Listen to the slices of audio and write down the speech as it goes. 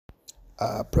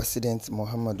President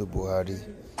Muhammadu Buhari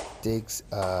takes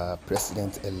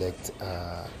President-elect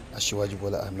Aso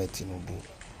Villa Tinubu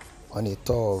on a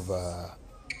tour of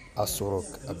Aso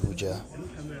Abuja.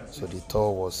 So the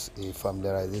tour was a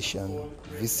familiarization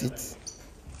visit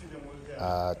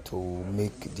to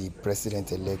make the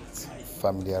President-elect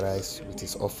familiarize with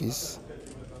his office.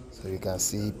 So you can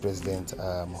see President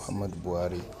Muhammadu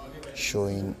Buhari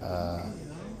showing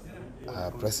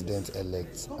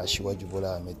President-elect Aso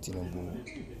Villa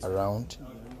Tinubu around,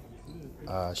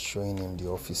 showing him the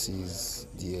offices,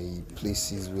 the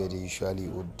places where they usually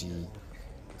hold the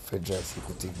federal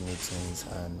executive meetings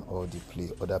and all the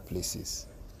other places.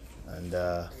 And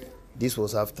this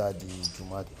was after the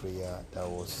Jummah Prayer that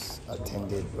was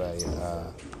attended by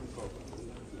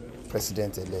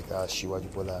President-elect Aso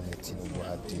Villa Tinubu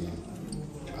at the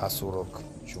Aso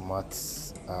Jummah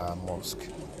Mosque.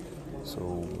 So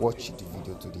watch the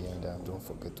video to the end and don't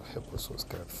forget to help us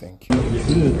subscribe. Thank you.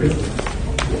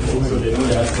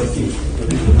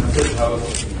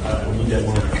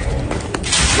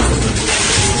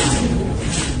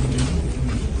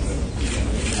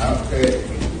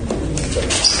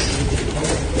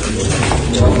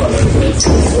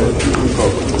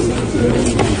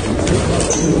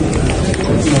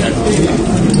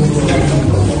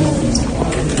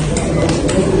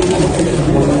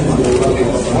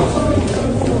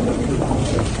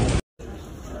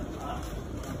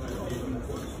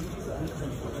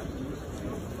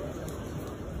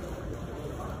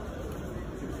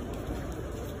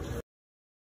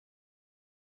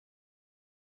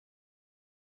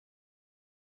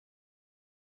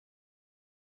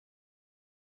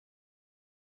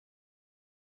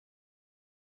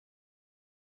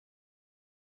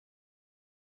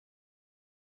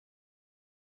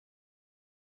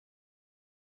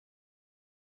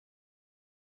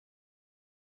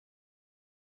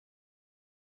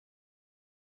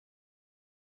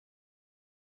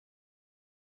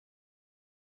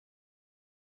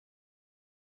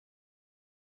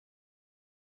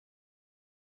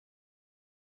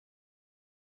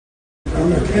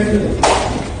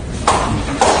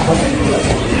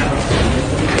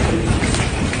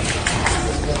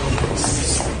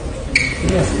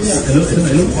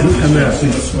 Hello, camera,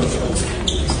 please.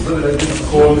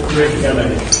 Call Craig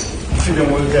Gallery. See them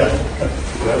all there.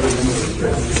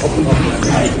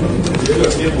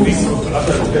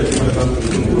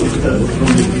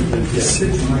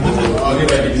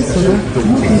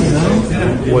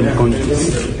 What country?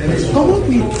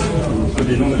 So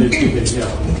they normally take it here.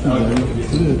 So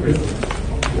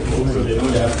they know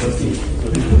they have to see. So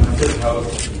they can check how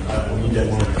we need that.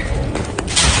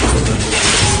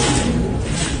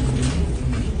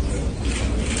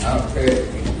 Okay.